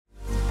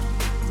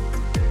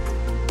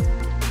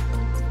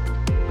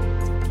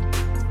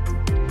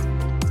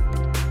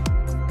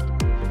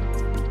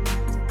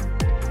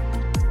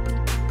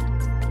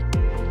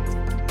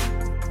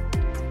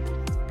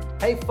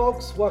Hey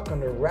folks, welcome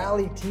to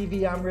Rally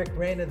TV. I'm Rick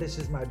Reyna. This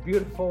is my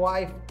beautiful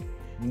wife,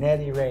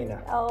 Nettie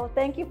Reyna. Oh,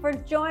 thank you for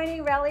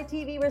joining Rally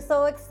TV. We're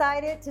so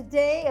excited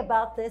today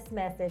about this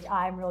message.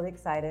 I'm really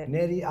excited.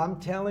 Nettie, I'm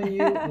telling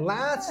you,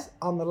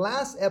 on the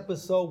last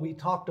episode, we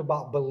talked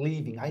about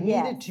believing. I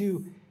needed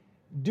to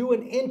do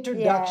an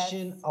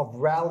introduction of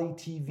Rally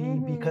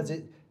TV because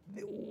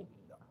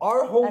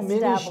our whole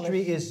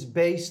ministry is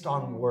based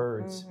on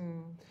words.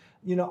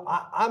 You know,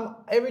 I'm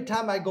every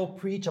time I go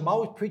preach, I'm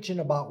always preaching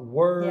about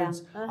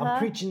words. I'm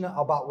preaching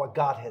about what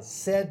God has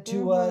said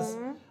to us.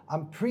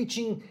 I'm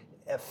preaching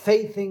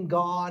faith in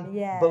God,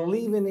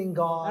 believing in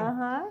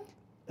God.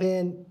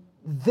 And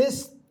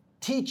this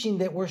teaching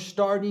that we're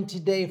starting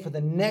today for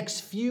the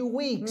next few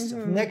weeks,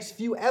 next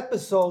few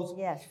episodes,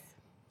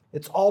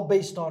 it's all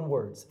based on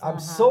words.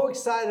 I'm so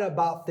excited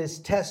about this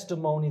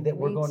testimony that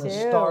we're going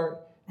to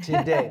start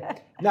today.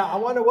 Now, I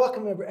want to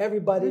welcome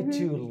everybody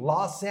to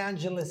Los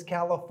Angeles,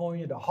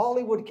 California, to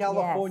Hollywood,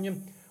 California.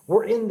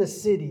 We're in the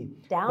city.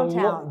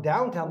 Downtown.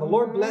 The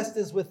Lord blessed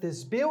us with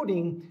this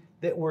building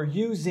that we're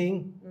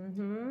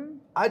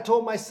using. I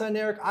told my son,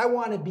 Eric, I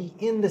want to be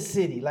in the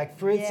city. Like,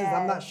 for instance,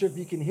 I'm not sure if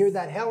you can hear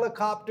that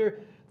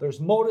helicopter. There's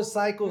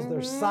motorcycles,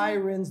 there's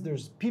sirens,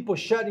 there's people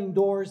shutting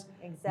doors.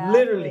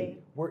 Literally,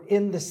 we're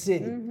in the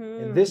city.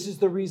 And this is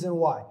the reason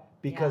why.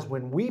 Because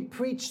when we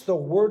preach the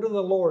word of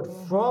the Lord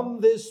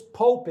from this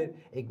pulpit,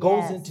 it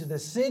goes into the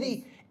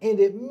city and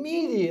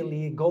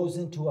immediately it goes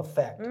into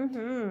effect.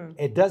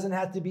 It doesn't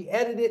have to be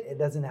edited. It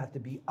doesn't have to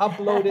be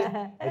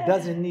uploaded. It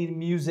doesn't need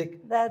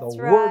music. The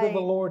word of the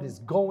Lord is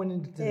going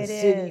into the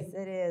city.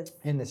 It is.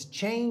 And it's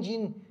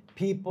changing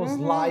people's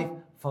life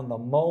from the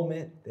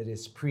moment that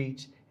it's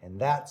preached.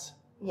 And that's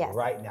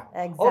right now.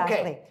 Exactly.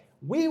 Okay,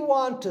 we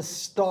want to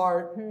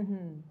start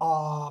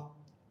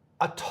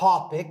a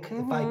topic,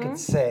 if I could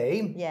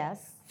say,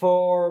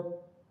 for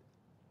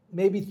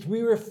maybe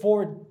 3 or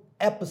 4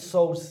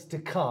 episodes to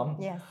come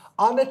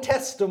on a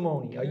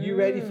testimony. Are you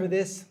ready for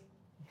this?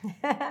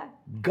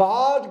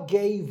 God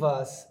gave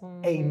us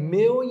 $1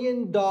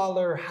 million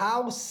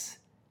house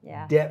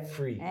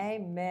debt-free.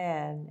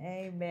 Amen.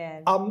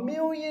 Amen. $1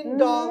 million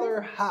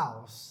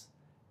house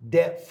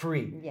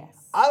debt-free. Yes.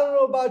 I don't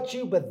know about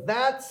you, but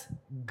that's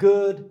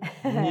good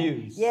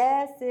news.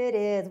 Yes, it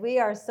is. We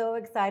are so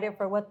excited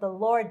for what the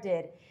Lord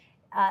did.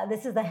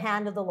 This is the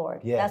hand of the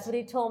Lord. That's what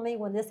he told me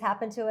when this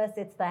happened to us.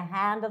 It's the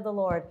hand of the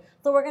Lord.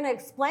 So we're going to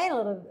explain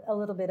a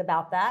little bit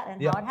about that and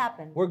how it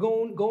happened. We're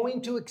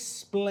going to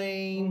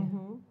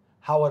explain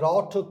how it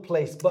all took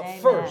place. But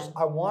first,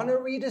 I want to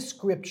read a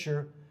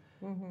scripture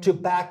to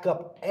back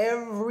up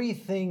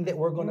everything that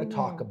we're going to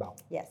talk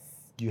about. Yes.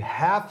 You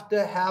have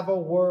to have a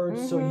word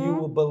so you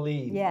will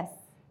believe. Yes.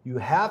 You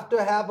have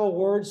to have a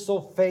word so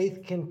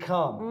faith can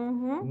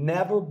come.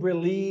 Never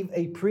believe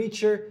a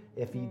preacher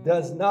if he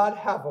does not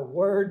have a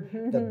word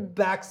that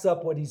backs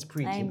up what he's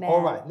preaching. Amen.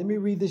 All right, let me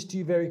read this to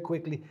you very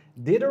quickly.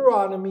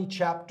 Deuteronomy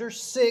chapter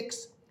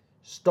 6,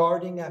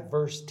 starting at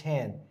verse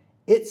 10.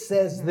 It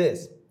says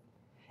this,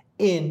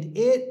 and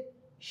it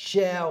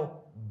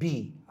shall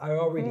be. I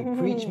already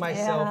preached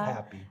myself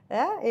happy.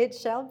 Yeah, it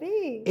shall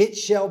be. It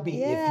shall be.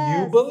 Yes. If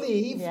you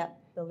believe,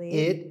 believe,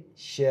 it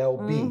shall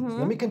be. So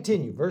let me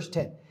continue. Verse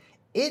 10.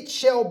 It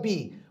shall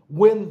be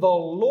when the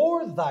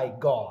Lord thy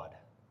God.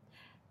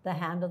 The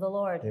hand of the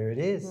Lord. There it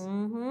is.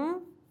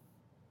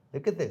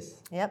 Look at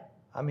this. Yep.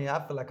 I mean, I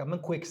feel like I'm in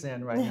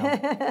quicksand right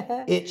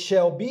now. It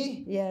shall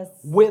be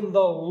when the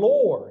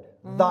Lord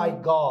thy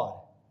God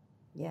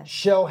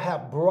shall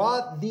have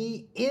brought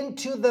thee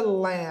into the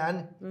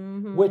land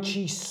which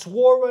he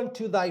swore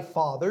unto thy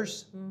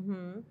fathers,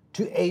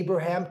 to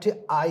Abraham, to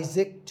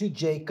Isaac, to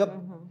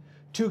Jacob,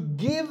 to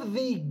give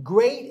thee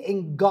great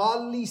and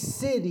godly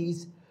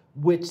cities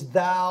which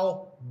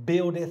thou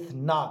buildeth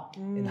not.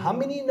 And how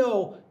many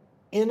know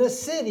in a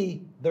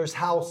city there's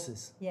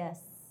houses? Yes.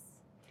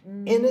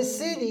 In a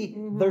city,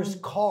 there's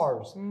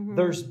cars,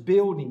 there's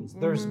buildings,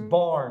 there's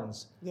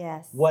barns.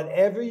 Yes.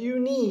 Whatever you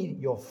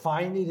need, you'll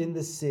find it in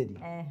the city.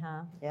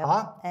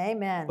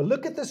 Amen. But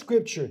look at the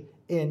scripture.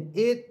 And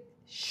it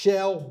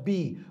shall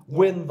be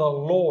when the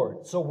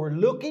Lord. So we're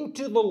looking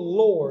to the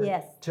Lord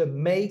to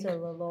make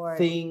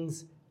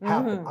things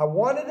happen. I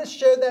wanted to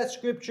share that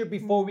scripture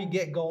before we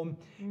get going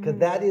because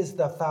that is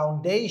the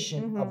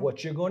foundation of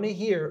what you're going to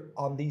hear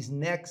on these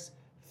next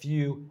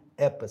few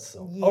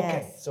episodes.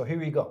 Okay, so here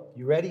we go.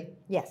 You ready?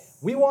 Yes.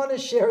 We want to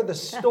share the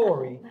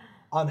story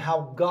on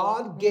how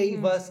God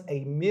gave us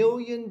 $1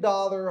 million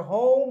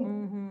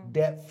home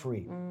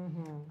debt-free.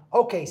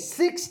 Okay,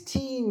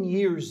 16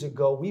 years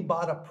ago, we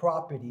bought a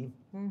property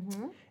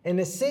in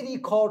a city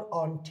called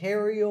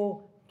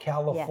Ontario,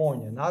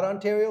 California. Not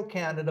Ontario,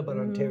 Canada, but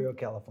Ontario,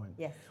 California.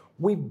 Yes.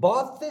 We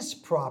bought this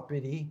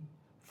property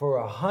for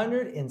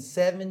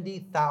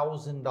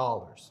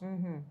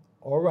 $170,000.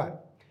 All right.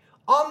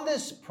 On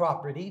this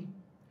property,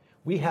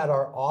 we had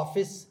our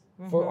office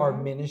for our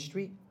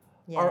ministry,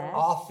 our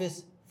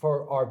office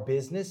for our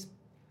business.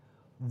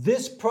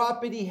 This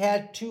property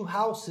had 2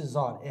 houses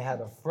on it. It had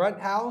a front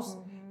house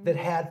that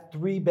had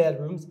 3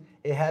 bedrooms.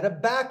 It had a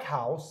back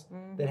house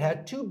that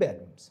had 2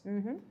 bedrooms.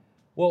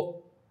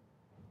 Well,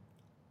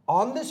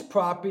 on this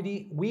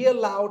property, we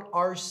allowed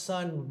our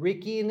son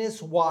Ricky and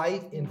his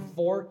wife and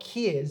 4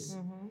 kids,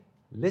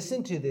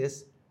 listen to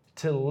this,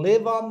 to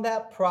live on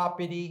that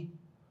property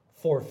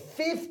for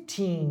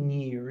 15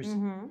 years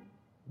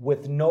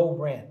with no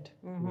rent,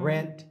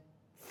 rent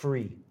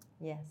free.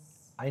 Yes.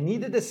 I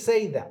needed to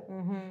say that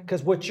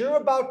because what you're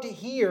about to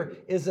hear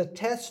is a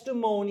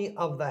testimony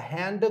of the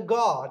hand of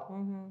God,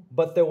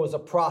 but there was a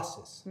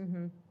process.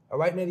 All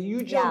right, Nettie,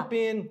 you jump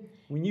in.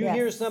 When you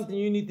hear something,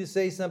 you need to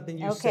say something,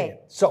 you say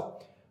it.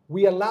 So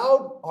we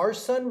allowed our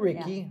son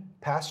Ricky,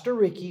 Pastor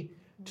Ricky,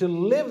 to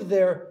live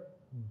there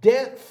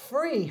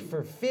debt-free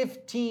for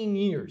 15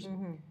 years.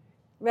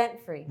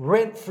 Rent-free.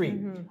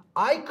 Rent-free.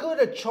 I could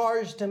have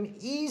charged him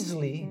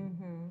easily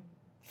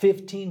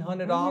 $1,500,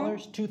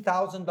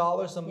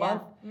 $2,000 a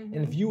month. And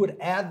if you would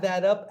add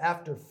that up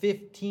after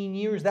 15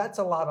 years, that's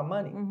a lot of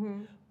money.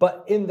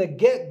 But in the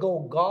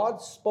get-go,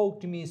 God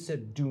spoke to me and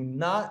said, do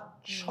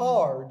not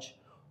charge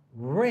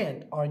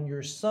rent on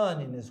your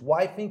son and his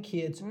wife and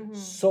kids.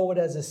 Sow it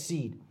as a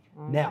seed.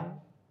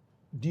 Now,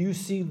 do you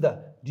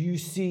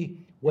see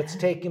what's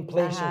taking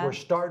place? And we're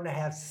starting to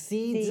have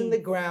seeds in the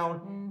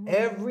ground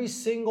every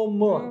single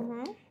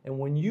month. And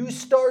when you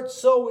start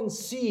sowing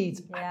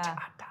seeds, it's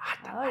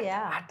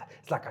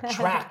like a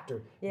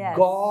tractor.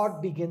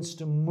 God begins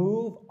to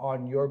move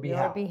on your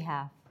behalf.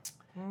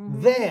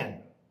 Then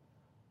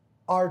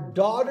our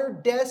daughter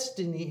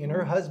Destiny and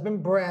her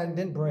husband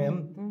Brandon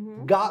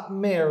Brim got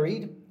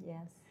married.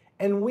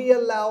 And we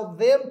allowed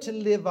them to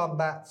live on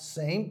that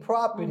same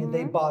property.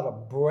 They bought a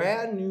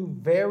brand new,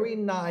 very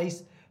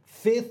nice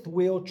 5th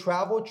wheel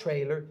travel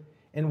trailer.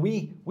 And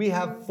we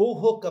have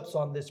full hookups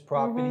on this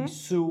property,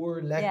 sewer,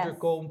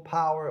 electrical,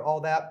 power,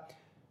 all that.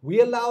 We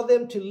allow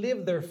them to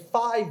live there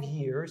 5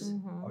 years.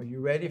 Are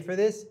you ready for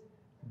this?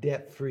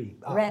 Debt-free,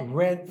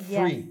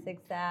 rent-free. Yes,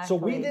 exactly. So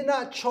we did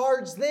not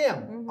charge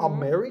them, a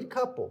married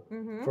couple,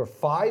 for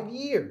 5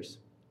 years.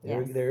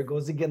 There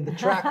goes again the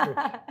tractor.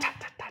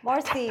 More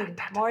seed,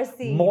 more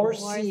seed, more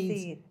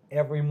seeds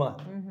every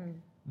month.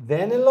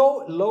 Then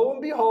lo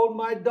and behold,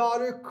 my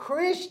daughter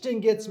Christian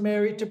gets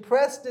married to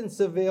Preston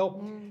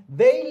Seville.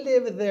 They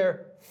live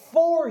there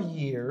 4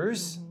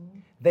 years.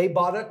 They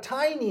bought a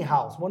tiny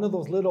house, one of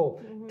those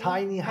little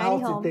tiny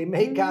houses that they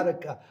make out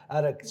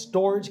of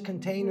storage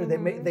container.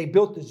 They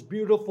built this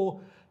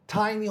beautiful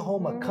tiny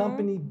home. A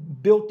company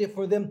built it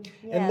for them.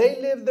 And they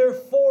lived there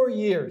 4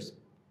 years.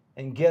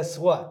 And guess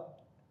what?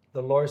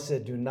 The Lord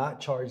said, do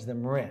not charge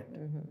them rent.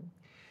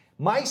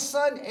 My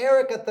son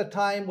Eric at the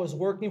time was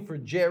working for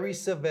Jerry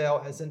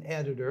Savelle as an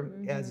editor,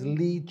 as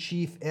lead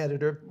chief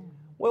editor.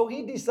 Well,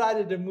 he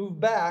decided to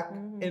move back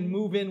and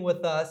move in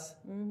with us.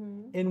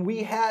 And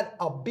we had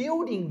a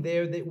building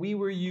there that we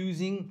were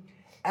using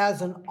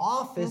as an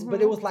office, but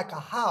it was like a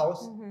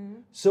house.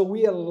 So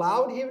we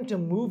allowed him to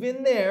move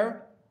in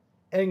there.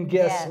 And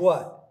guess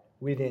what?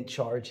 We didn't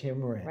charge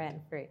him rent.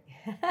 Rent-free.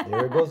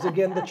 There goes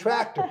again the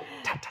tractor.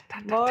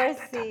 More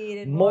seed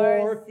and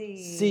more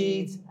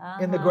seeds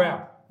in the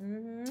ground.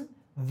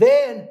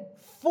 Then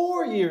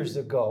 4 years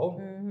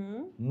ago,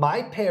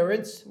 my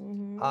parents,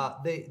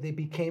 they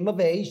became of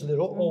age, a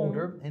little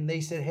older, and they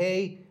said,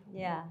 hey,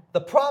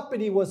 the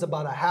property was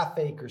about a half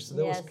acre, so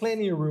there was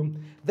plenty of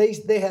room.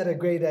 They had a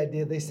great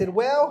idea. They said,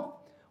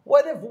 well,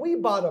 what if we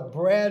bought a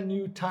brand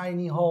new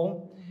tiny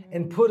home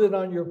and put it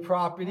on your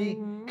property?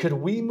 Could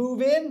we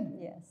move in?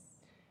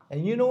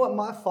 And you know what?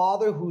 My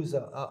father, who's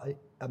a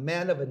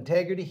man of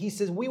integrity, he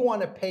says, we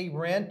want to pay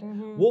rent.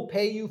 We'll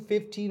pay you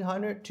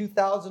 $1,500,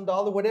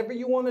 $2,000, whatever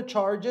you want to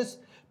charge us,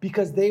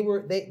 because they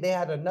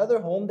had another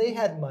home. They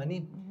had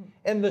money.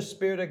 And the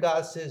Spirit of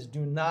God says,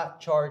 do not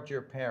charge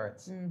your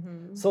parents.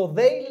 So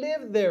they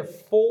lived there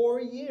 4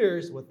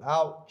 years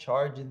without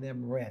charging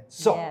them rent.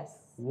 So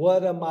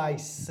what am I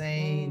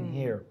saying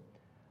here?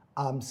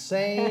 I'm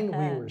saying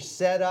we were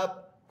set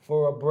up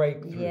for a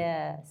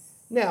breakthrough.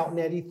 Now,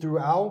 Nettie,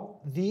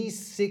 throughout these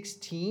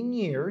 16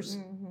 years,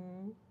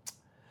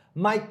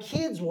 my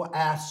kids will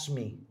ask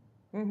me,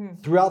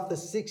 throughout the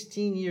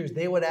 16 years,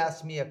 they would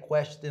ask me a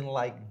question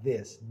like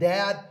this.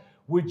 Dad,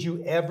 would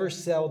you ever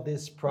sell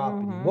this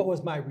property? What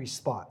was my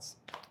response?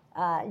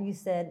 You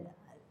said,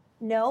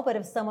 no, but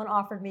if someone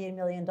offered me $1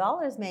 million,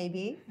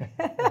 maybe.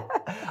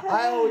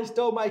 I always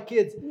told my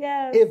kids,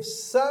 if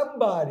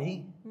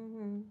somebody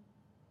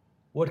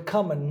would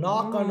come and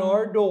knock on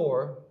our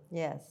door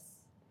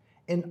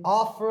and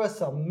offer us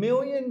 $1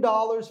 million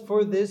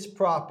for this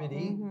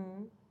property,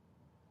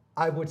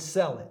 I would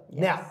sell it.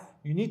 Now,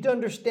 you need to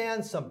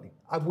understand something.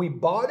 We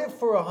bought it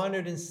for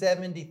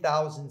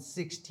 $170,000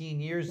 16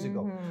 years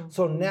ago.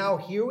 So now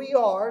here we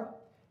are.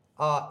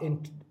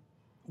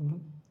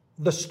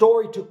 The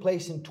story took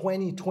place in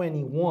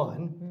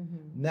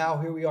 2021. Now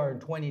here we are in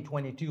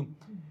 2022.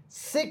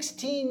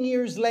 16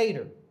 years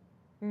later,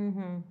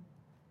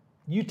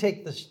 you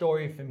take the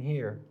story from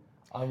here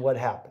on what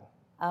happened.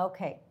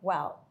 Okay,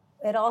 well,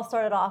 it all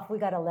started off, we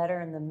got a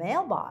letter in the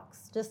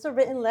mailbox, just a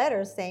written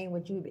letter saying,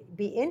 would you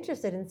be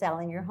interested in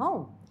selling your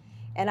home?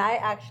 And I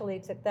actually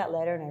took that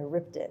letter and I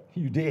ripped it.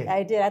 You did?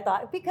 I did. I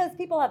thought, because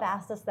people have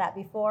asked us that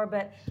before,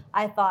 but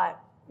I thought,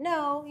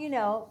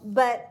 no,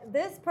 but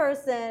this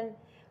person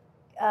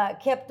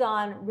kept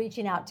on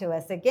reaching out to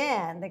us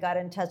again. They got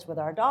in touch with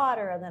our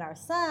daughter and then our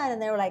son,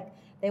 and they were like,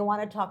 we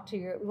want to talk to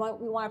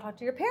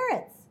your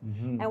parents.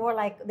 Mm-hmm. And we're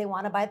like, they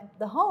want to buy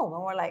the home.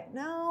 And we're like,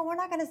 no, we're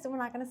not going to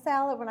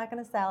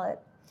sell it.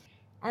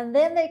 And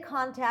then they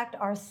contact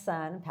our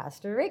son,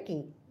 Pastor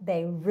Ricky.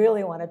 They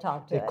really want to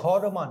talk to us. They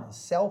called him on his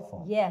cell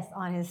phone. Yes,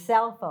 on his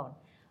cell phone.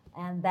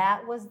 And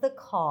that was the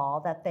call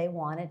that they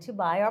wanted to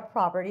buy our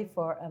property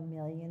for $1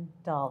 million.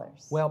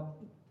 Well,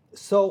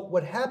 so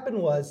what happened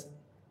was,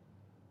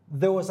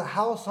 there was a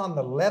house on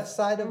the left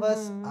side of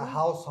us, a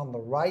house on the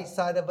right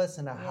side of us,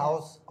 and a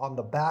house on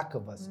the back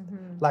of us.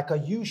 Like a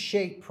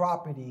U-shaped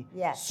property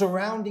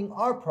surrounding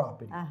our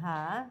property.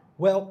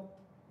 Well,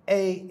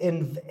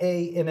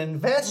 an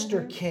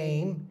investor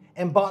came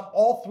and bought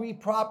all 3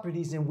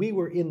 properties, and we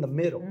were in the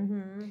middle.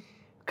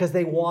 Because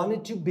they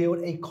wanted to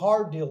build a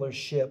car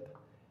dealership,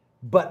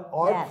 but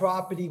our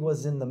property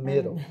was in the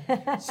middle.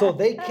 So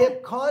they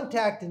kept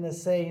contacting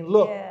us saying,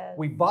 look,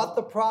 we bought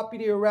the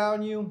property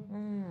around you.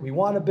 We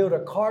want to build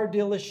a car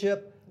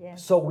dealership.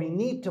 So we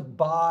need to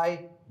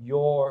buy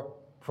your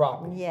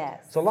property.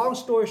 So long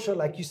story short,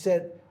 like you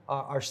said,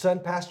 our son,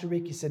 Pastor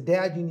Ricky, said,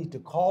 Dad, you need to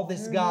call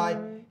this guy.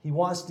 He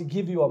wants to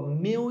give you $1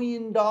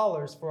 million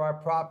for our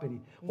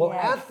property. Well,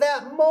 at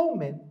that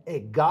moment,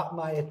 it got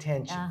my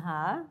attention.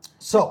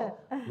 So,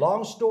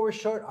 long story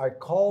short, I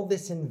called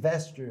this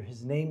investor.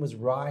 His name was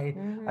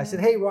Ryan. I said,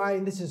 hey,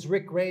 Ryan, this is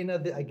Rick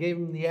Reyna. I gave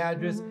him the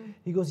address.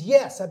 He goes,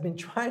 yes, I've been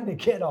trying to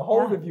get a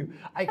hold of you.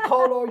 I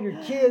called all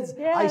your kids.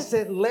 I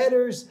sent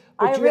letters.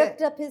 But I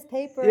ripped up his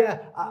paper.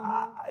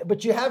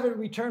 But you haven't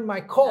returned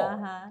my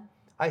call.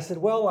 I said,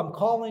 well, I'm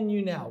calling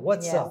you now.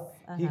 What's up?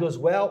 He goes,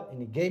 well, and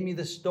he gave me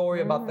the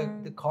story about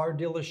the car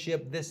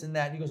dealership, this and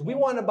that. He goes, we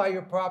want to buy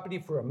your property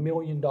for $1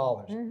 million.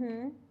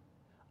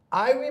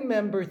 I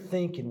remember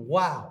thinking,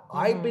 wow,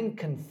 I've been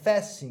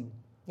confessing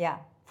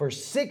for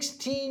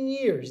 16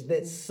 years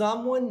that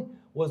someone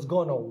was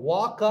going to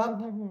walk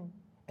up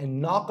and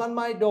knock on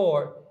my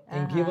door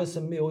and give us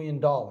 $1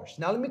 million.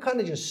 Now, let me kind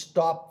of just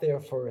stop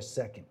there for a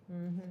second.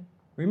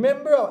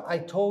 Remember I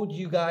told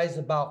you guys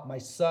about my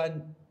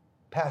son,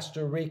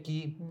 Pastor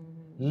Ricky,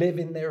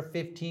 living there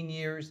 15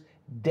 years,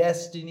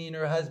 Destiny and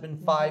her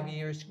husband 5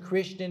 years,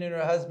 Christian and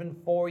her husband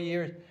 4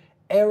 years,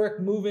 Eric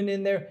moving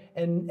in there,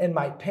 and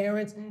my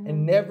parents,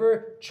 and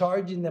never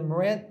charging them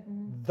rent.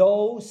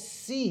 Those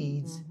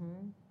seeds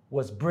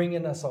was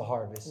bringing us a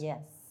harvest.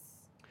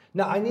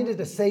 Now, I needed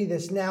to say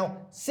this now,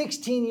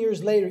 16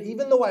 years later,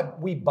 even though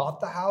we bought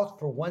the house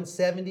for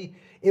 $170,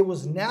 it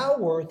was now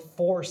worth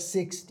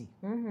 $460.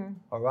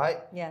 All right?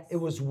 It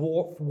was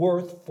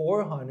worth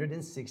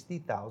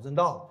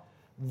 $460,000.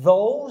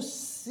 Those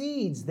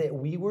seeds that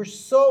we were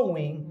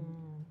sowing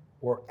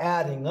were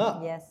adding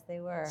up. Yes, they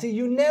were. See,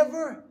 you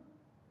never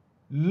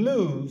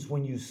lose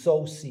when you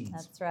sow seeds.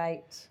 That's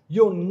right.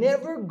 You'll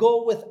never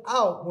go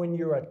without when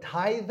you're a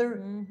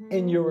tither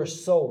and you're a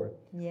sower.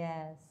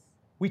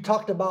 We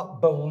talked about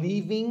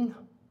believing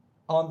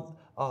on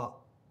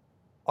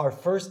our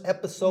first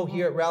episode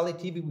here at Rally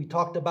TV. We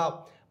talked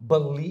about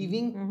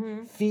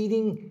believing,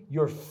 feeding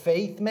your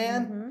faith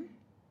man.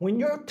 When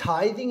you're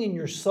tithing and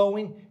you're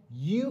sowing,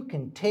 you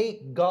can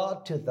take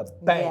God to the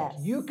bank.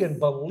 You can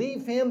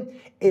believe him.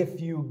 If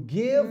you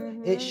give,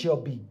 it shall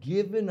be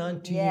given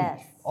unto you.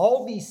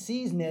 All these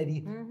seeds,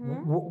 Nettie,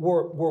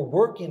 were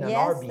working on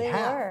our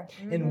behalf.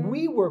 And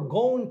we were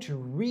going to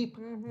reap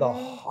the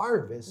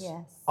harvest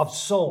of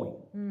sowing.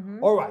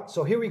 All right,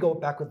 so here we go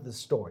back with the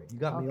story. You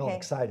got me all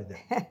excited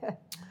there.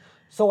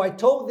 So I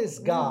told this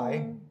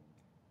guy,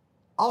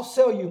 I'll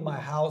sell you my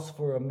house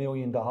for $1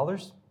 million.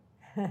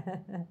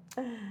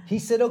 He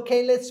said,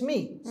 okay, let's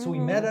meet. So we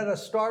met at a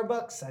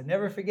Starbucks, I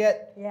never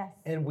forget.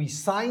 And we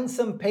signed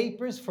some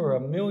papers for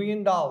 $1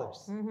 million.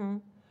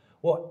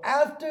 Well,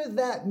 after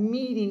that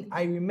meeting,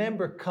 I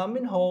remember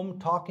coming home,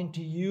 talking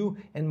to you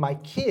and my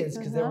kids,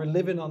 because they were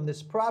living on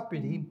this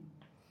property.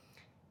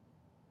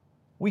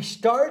 We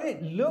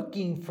started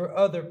looking for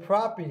other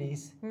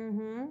properties,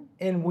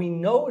 and we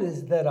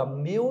noticed that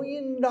 $1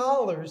 million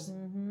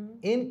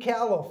in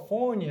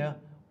California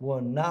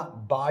will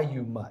not buy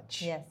you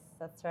much.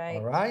 That's right.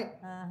 All right?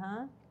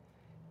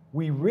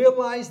 We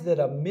realized that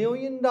 $1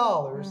 million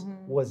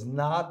was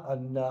not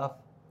enough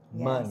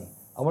money.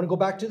 I want to go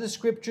back to the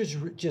scriptures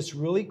just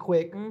really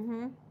quick.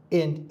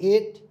 And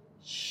it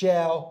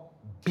shall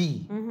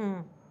be.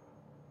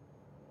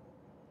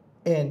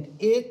 And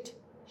it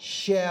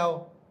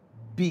shall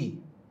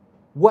be.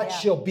 What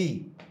shall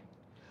be?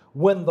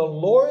 When the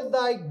Lord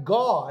thy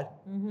God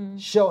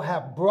shall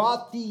have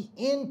brought thee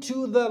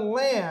into the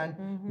land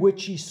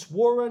which he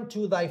swore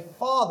unto thy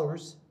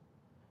fathers,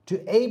 to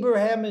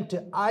Abraham and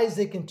to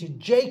Isaac and to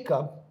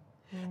Jacob,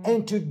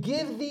 and to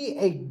give thee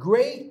a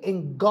great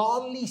and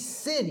godly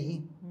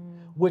city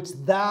which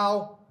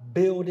thou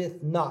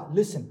buildest not.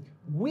 Listen,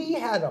 we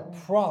had a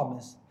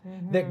promise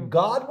that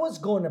God was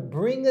going to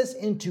bring us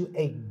into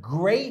a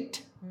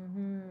great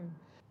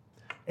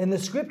And the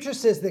scripture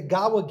says that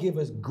God will give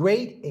us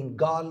great and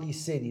godly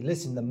city.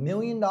 Listen, the $1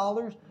 million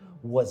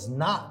was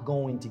not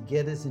going to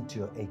get us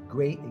into a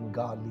great and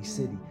godly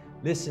city.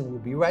 Listen, we'll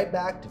be right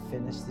back to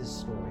finish this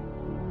story.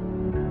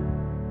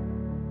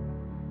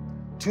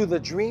 To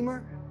the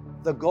dreamer,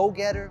 the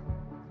go-getter,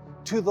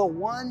 to the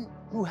one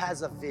who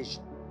has a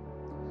vision,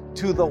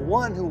 to the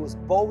one who was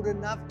bold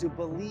enough to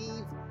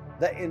believe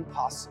the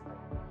impossible.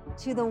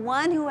 To the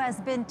one who has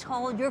been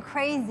told you're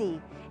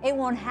crazy, it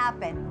won't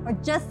happen, or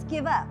just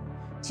give up.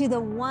 To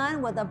the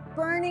one with a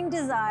burning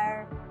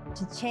desire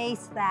to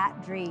chase that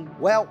dream.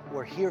 Well,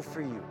 we're here for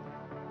you,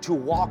 to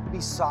walk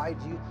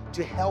beside you,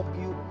 to help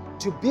you,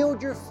 to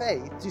build your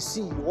faith, to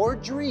see your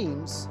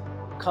dreams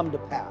come to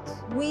pass.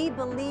 We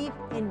believe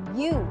in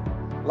you.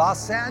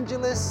 Los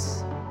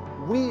Angeles,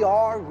 we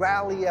are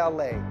Rally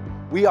LA.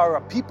 We are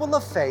a people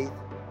of faith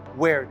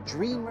where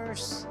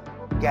dreamers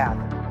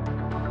gather.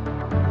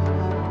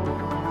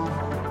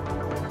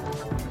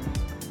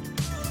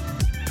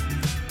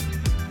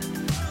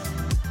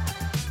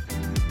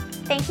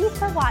 Thank you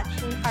for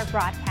watching our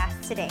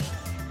broadcast today.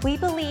 We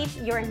believe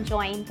you're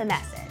enjoying the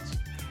message.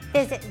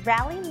 Visit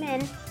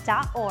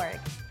rallymin.org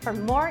for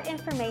more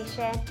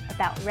information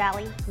about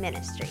Rally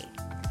Ministry.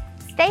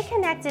 Stay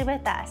connected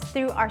with us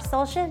through our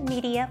social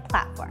media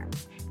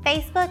platforms,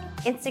 Facebook,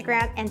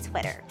 Instagram, and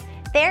Twitter.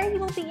 There you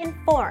will be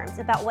informed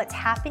about what's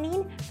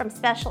happening, from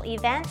special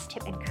events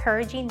to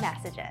encouraging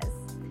messages.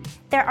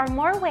 There are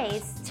more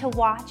ways to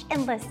watch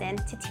and listen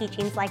to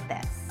teachings like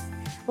this.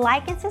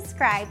 Like and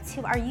subscribe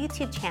to our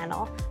YouTube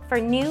channel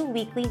for new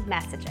weekly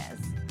messages.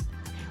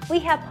 We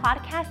have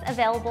podcasts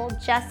available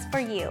just for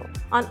you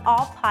on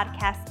all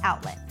podcast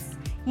outlets.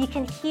 You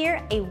can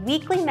hear a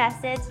weekly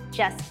message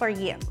just for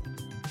you.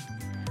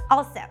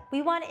 Also,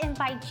 we want to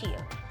invite you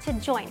to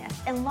join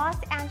us in Los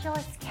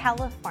Angeles,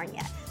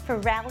 California for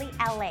Rally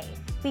LA.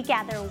 We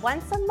gather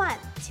once a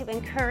month to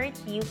encourage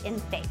you in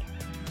faith.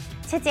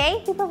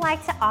 Today, we would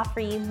like to offer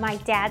you my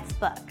dad's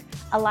book,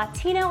 A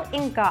Latino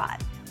in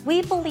God.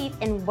 We believe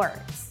in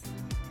words.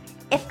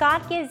 If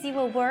God gives you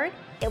a word,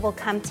 it will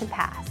come to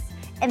pass.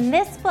 In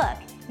this book,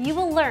 you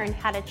will learn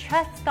how to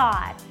trust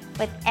God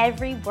with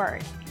every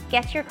word.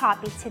 Get your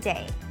copy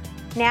today.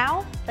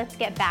 Now, let's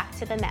get back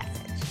to the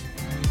message.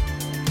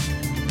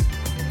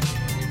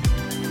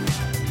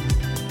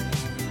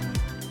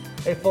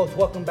 Hey folks,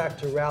 welcome back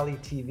to Rally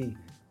TV.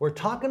 We're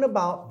talking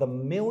about the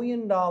 $1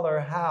 million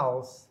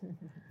house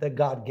that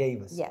God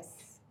gave us. Yes.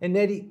 And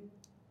Nettie,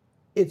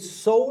 it's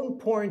so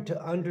important to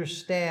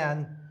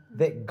understand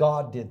that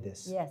God did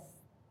this. Yes.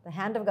 The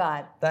hand of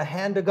God. The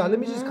hand of God. Let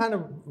me just kind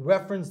of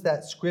reference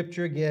that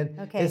scripture again.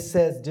 Okay. It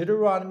says,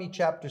 Deuteronomy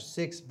chapter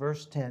 6,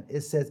 verse 10.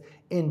 It says,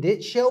 and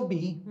it shall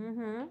be,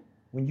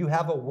 when you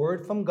have a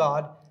word from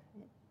God,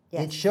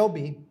 it shall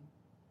be,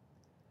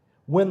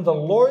 when the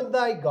Lord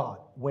thy God,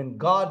 when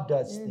God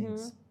does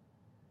things,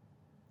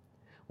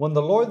 when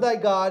the Lord thy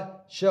God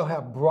shall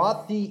have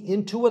brought thee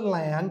into a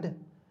land.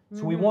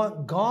 So we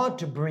want God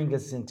to bring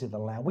us into the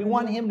land. We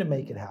want him to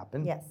make it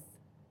happen. Yes.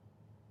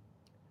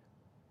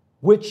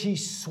 Which he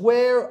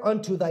sware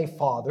unto thy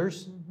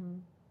fathers,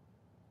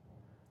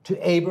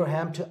 to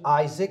Abraham, to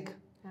Isaac,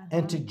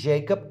 and to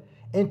Jacob,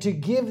 and to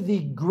give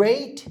thee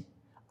great,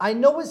 I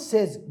know it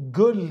says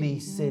goodly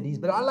cities,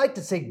 but I like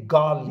to say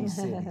godly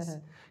cities.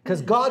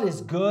 Because God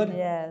is good,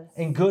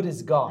 and good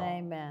is God.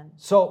 Amen.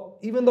 So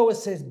even though it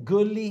says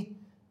goodly,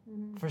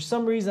 for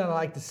some reason I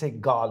like to say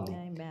godly.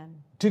 Amen.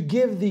 To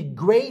give thee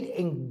great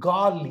and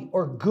godly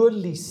or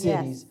goodly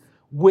cities,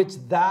 which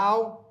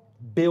thou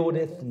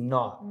buildeth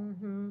not.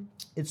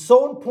 It's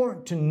so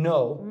important to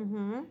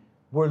know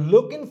we're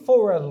looking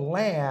for a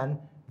land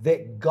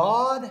that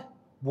God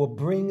will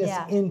bring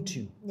us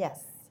into.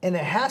 Yes. And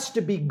it has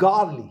to be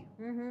godly.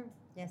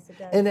 Yes, it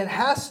does. And it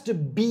has to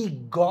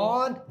be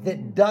God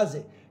that does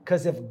it.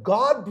 Because if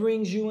God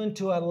brings you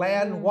into a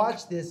land,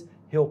 watch this,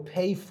 he'll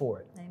pay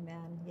for it.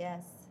 Amen.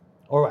 Yes.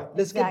 All right,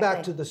 let's get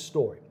back to the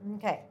story.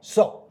 Okay.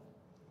 So,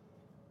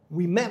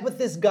 we met with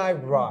this guy,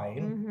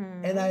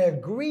 Ryan, and I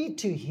agreed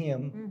to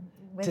him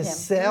to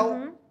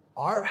sell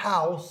our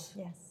house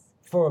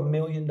for $1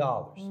 million.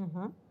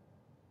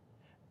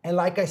 And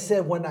like I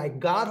said, when I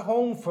got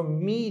home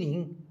from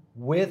meeting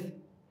with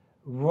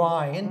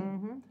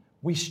Ryan,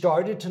 we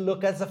started to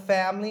look as a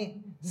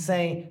family,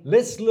 saying,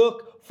 let's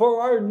look for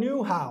our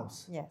new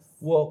house. Yes.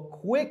 Well,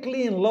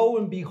 quickly and lo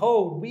and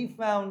behold, we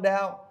found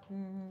out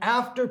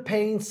after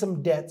paying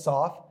some debts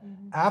off,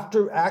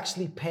 after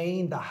actually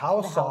paying the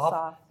house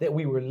off that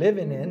we were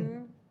living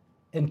in,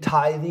 and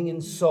tithing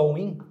and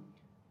sowing,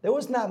 there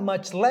was not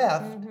much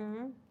left.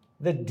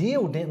 The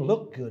deal didn't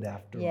look good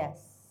after all. Yes.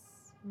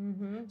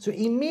 So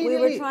immediately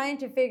we were trying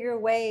to figure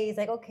ways,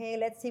 like, okay,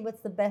 let's see what's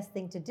the best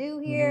thing to do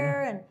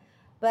here,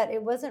 but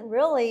it wasn't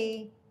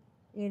really,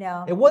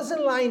 it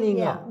wasn't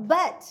lining up.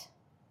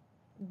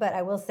 But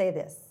I will say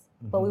this.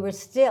 But we were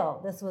still,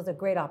 this was a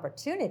great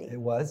opportunity. It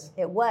was.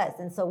 It was.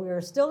 And so we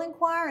were still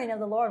inquiring of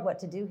the Lord what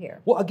to do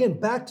here. Well, again,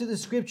 back to the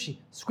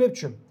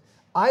scripture.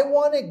 I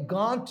wanted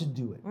God to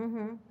do it.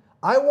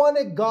 I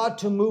wanted God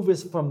to move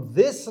us from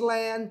this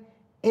land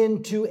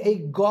into a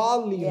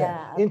godly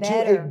land,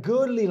 into a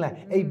goodly land,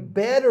 a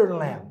better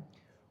land,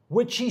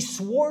 which he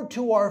swore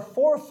to our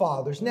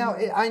forefathers. Now,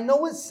 I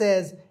know it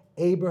says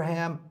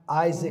Abraham,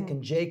 Isaac,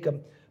 and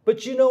Jacob,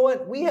 but you know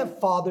what? We have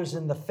fathers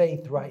in the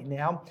faith right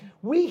now.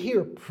 We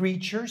hear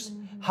preachers,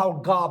 how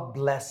God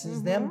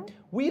blesses them.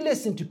 We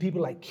listen to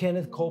people like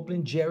Kenneth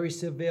Copeland, Jerry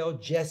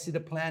Savelle, Jesse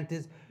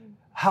Duplantis,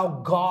 how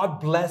God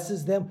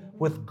blesses them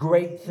with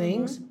great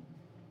things.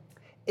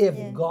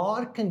 If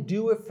God can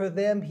do it for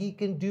them, he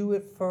can do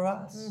it for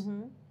us.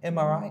 Am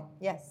I right?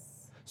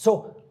 Yes.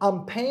 So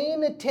I'm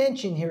paying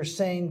attention here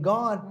saying,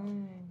 God,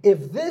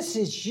 if this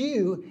is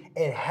you,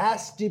 it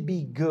has to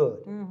be good.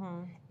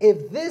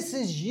 If this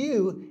is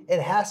you,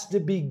 it has to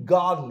be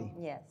godly.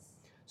 Yes.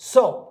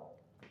 So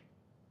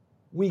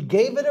we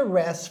gave it a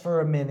rest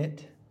for a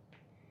minute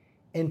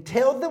and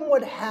tell them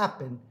what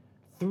happened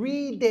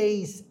 3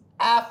 days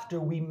after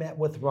we met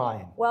with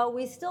Ryan. Well,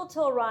 we still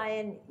told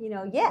Ryan,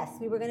 yes,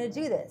 we were going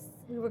to do this.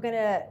 We were going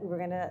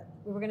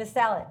to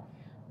sell it.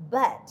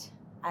 But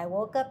I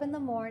woke up in the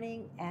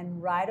morning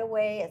and right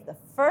away, it's the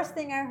first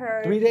thing I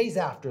heard. 3 days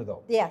after,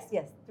 though. Yes.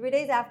 3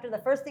 days after, the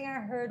first thing I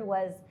heard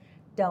was,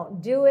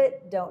 don't do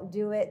it, don't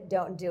do it,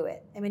 don't do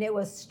it. I mean, it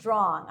was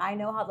strong. I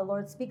know how the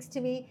Lord speaks to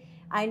me.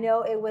 I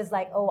know it was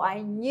like,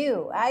 I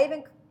knew. I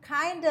even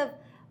kind of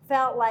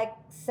felt like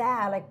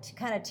sad, like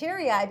kind of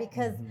teary-eyed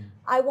because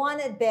I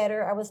wanted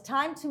better. It was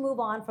time to move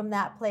on from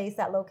that place,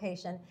 that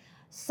location.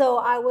 So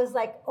I was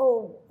like,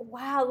 oh,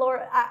 wow, Lord,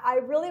 I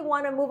really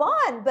want to move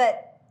on.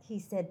 But he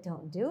said,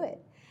 don't do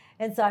it.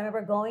 And so I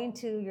remember going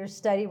to your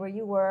study where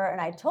you were, and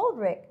I told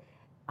Rick,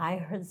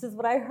 this is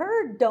what I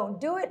heard.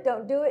 Don't do it,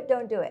 don't do it,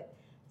 don't do it.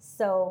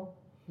 So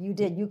you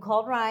did. You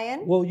called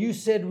Ryan. Well, you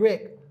said,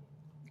 Rick,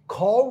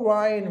 call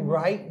Ryan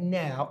right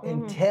now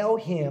and tell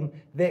him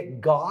that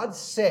God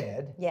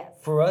said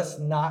for us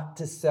not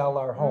to sell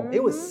our home.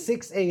 It was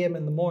 6 a.m.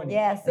 in the morning.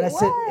 Yes, and it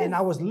said, was. and I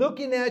was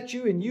looking at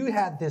you, and you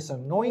had this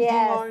anointing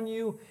on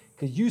you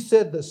because you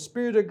said the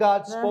Spirit of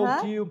God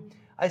spoke to you.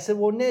 I said,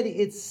 well, Nettie,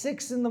 it's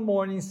 6 in the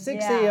morning,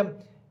 6 a.m.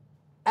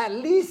 At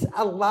least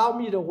allow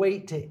me to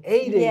wait to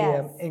 8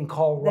 a.m. and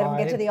call Ryan. Let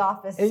him get to the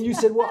office. And you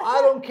said, well, I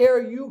don't care.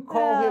 You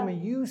call him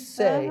and you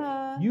say,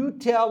 you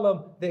tell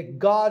him that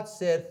God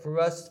said for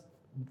us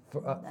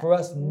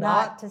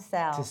not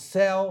to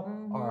sell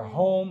our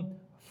home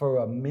for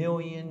 $1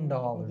 million.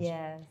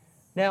 Yes.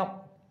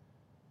 Now,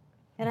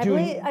 and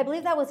I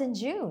believe that was in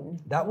June.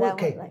 That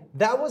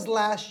was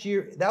last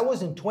year. That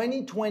was in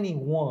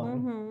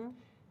 2021.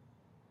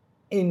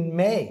 In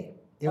May.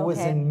 It was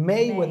in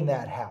May when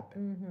that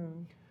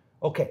happened.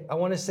 Okay, I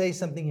want to say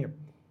something here.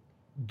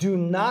 Do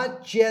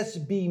not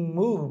just be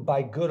moved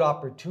by good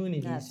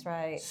opportunities. That's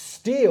right.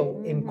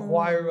 Still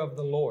inquire of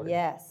the Lord.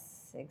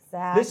 Yes,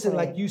 exactly. Listen,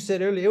 like you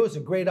said earlier, it was a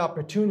great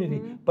opportunity,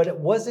 but it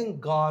wasn't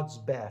God's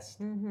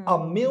best.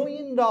 $1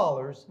 million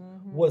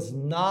was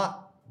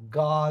not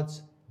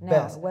God's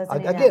best. It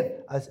wasn't Again,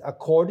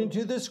 according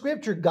to the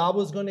scripture, God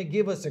was going to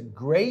give us a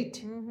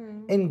great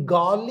and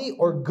godly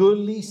or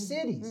goodly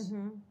cities.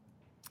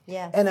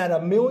 Yes. And at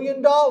 $1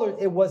 million,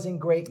 it wasn't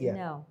great yet.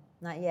 No,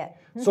 not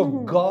yet. So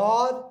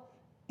God,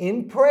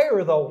 in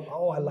prayer though,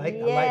 I like,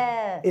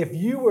 if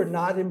you were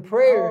not in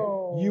prayer,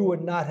 you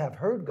would not have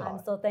heard God.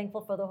 I'm so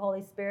thankful for the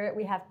Holy Spirit.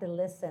 We have to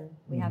listen.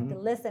 We have to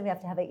listen. We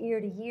have to have an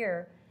ear to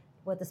hear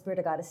what the Spirit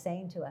of God is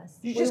saying to us.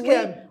 You just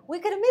can't. We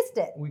could have missed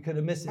it. We could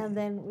have missed it. And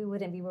then we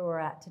wouldn't be where we're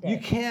at today. You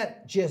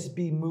can't just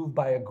be moved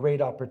by a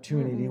great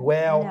opportunity.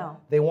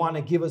 They want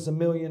to give us $1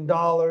 million.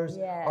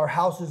 Our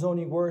house is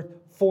only worth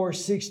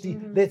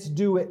 $460. Let's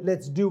do it.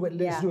 Let's do it.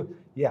 Let's do it.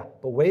 Yeah,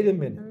 but wait a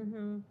minute.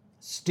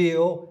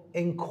 Still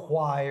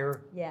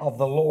inquire of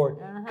the Lord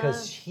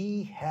because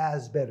he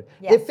has better.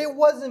 If it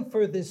wasn't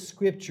for this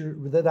scripture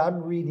that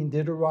I'm reading,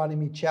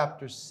 Deuteronomy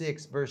chapter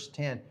 6, verse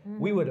 10,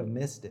 we would have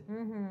missed it.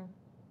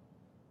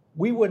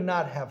 We would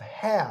not have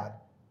had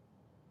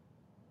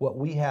what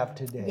we have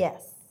today.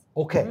 Yes.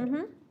 Okay.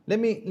 Let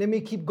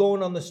me keep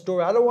going on the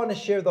story. I don't want to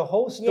share the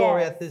whole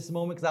story at this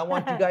moment because I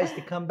want you guys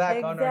to come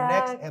back on our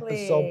next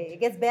episode. It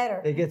gets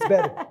better. It gets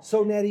better.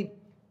 So, Nettie,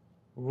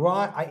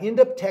 I end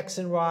up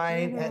texting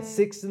Ryan at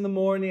 6 in the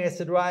morning. I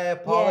said, Ryan, I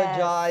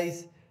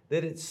apologize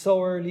that it's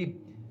so early,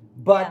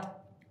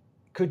 but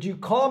could you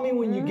call me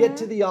when you get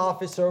to the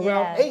office? Or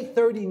around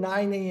 8:30,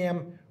 9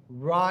 a.m.,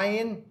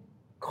 Ryan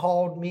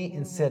called me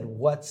and said,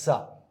 what's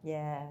up?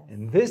 Yes.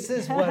 And this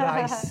is what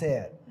I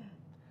said.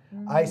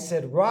 I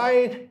said,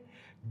 Ryan,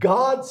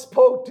 God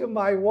spoke to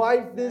my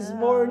wife this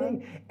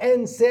morning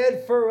and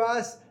said for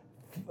us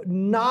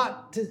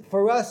not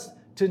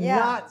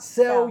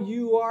sell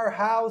you our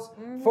house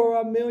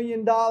for $1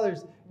 million.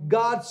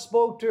 God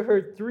spoke to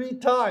her 3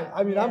 times.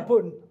 I mean, I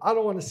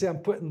don't want to say I'm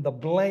putting the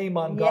blame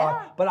on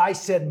God, but I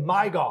said,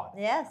 my God.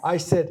 Yes. I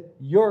said,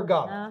 your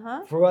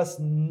God, for us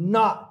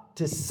not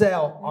to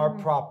sell our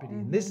property.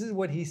 And this is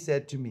what he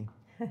said to me.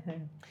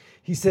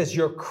 He says,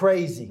 you're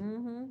crazy.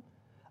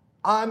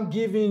 I'm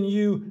giving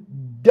you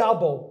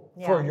double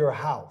for your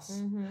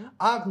house.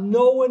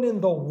 No one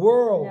in the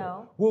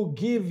world will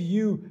give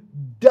you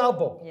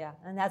double. Yeah,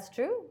 and that's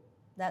true.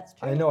 That's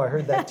true. I know, I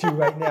heard that too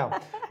right now.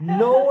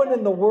 No one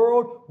in the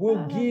world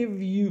will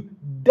give you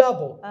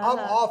double. I'm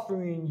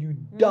offering you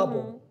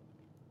double.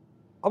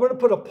 I'm going to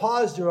put a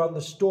pause there on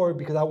the story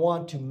because I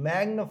want to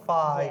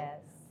magnify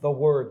the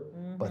word.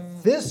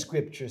 But this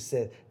scripture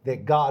said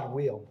that God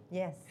will.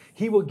 Yes.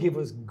 He will give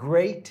us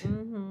great,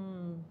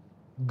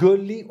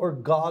 goodly or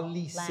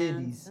godly Lands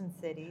cities. and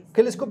cities.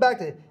 Okay, let's go back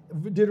to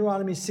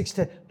Deuteronomy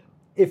 6:10.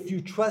 If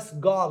you trust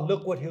God,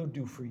 look what he'll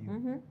do for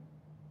you.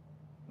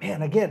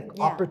 Man, again,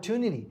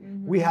 opportunity.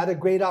 We had a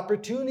great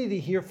opportunity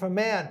here for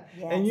man.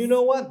 Yes. And you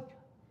know what?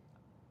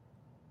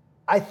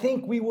 I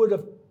think we would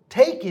have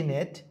taken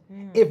it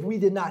if we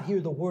did not hear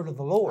the word of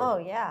the Lord. Oh,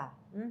 yeah.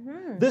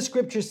 This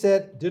scripture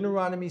said,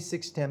 Deuteronomy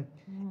 6:10,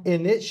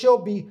 and it shall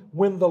be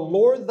when the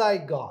Lord thy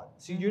God.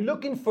 So you're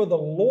looking for the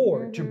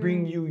Lord to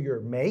bring you your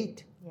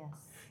mate. Yes.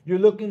 You're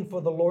looking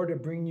for the Lord to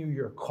bring you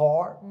your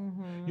car.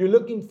 You're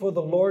looking for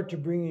the Lord to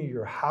bring you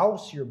your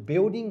house, your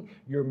building,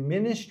 your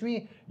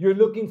ministry. You're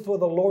looking for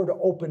the Lord to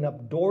open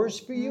up doors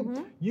for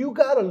you. You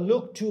got to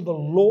look to the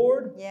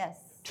Lord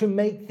to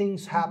make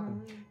things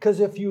happen. Because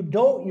if you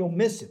don't, you'll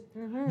miss it.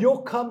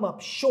 You'll come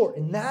up short.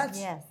 And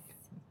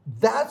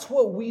that's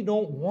what we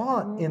don't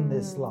want in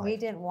this life. We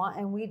didn't want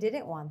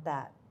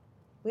that.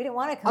 We didn't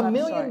want to come $1 up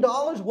million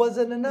short.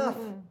 wasn't enough.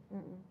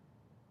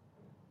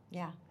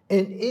 Yeah.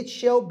 And it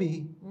shall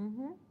be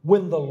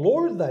when the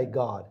Lord thy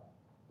God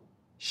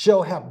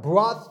shall have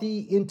brought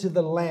thee into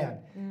the land.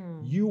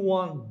 You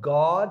want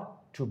God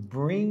to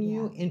bring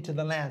you into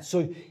the land. So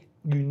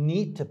you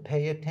need to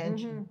pay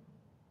attention.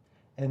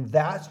 And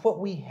that's what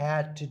we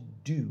had to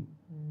do.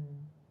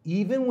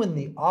 Even when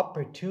the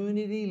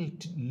opportunity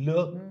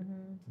looked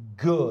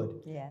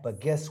good. Yes. But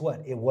guess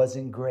what? It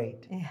wasn't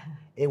great. Yeah.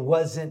 It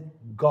wasn't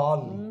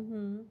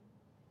godly.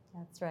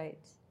 That's right.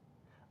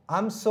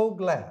 I'm so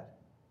glad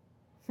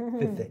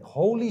that the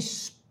Holy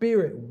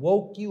Spirit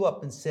woke you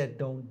up and said,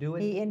 don't do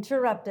it. He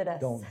interrupted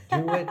us. Don't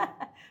do it.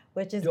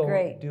 Which is Don't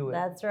great. do it.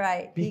 That's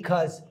right.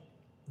 Because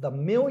the $1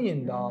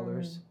 million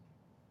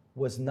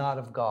was not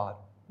of God.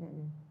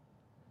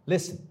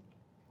 Listen,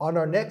 on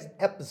our next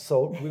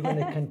episode, we're going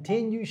to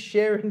continue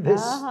sharing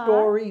this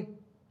story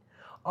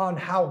on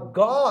how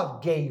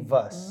God gave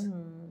us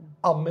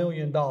 $1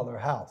 million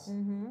house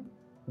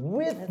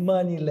with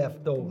money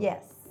left over.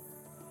 Yes.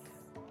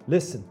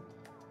 Listen,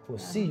 we'll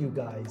see you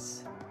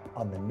guys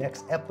on the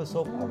next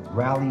episode of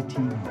Rally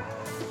TV.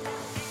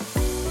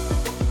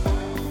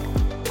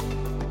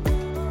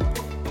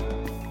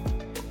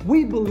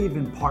 We believe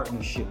in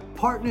partnership.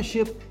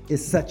 Partnership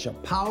is such a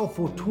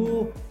powerful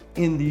tool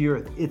in the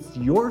earth. It's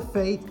your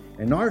faith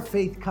and our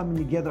faith coming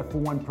together for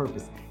one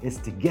purpose. It's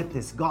to get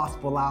this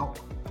gospel out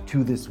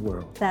to this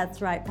world.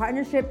 That's right.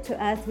 Partnership,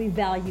 to us, we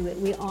value it.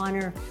 We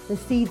honor the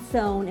seed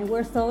sown, and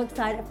we're so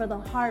excited for the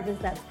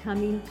harvest that's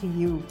coming to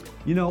you.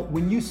 You know,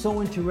 when you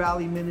sow into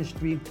Rally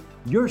Ministry,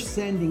 you're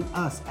sending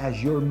us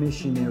as your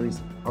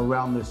missionaries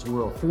around this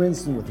world. For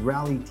instance, with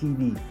Rally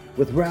TV,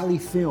 with Rally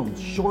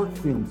Films, short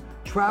films,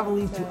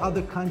 traveling to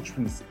other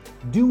countries,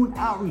 doing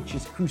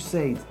outreaches,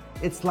 crusades.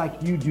 It's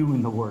like you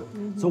doing the work.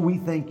 So we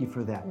thank you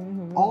for that.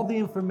 All the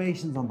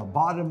information's on the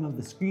bottom of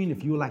the screen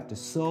if you would like to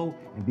sow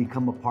and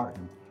become a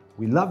partner.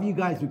 We love you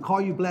guys. We call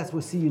you blessed.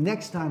 We'll see you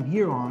next time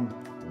here on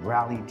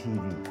Rally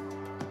TV.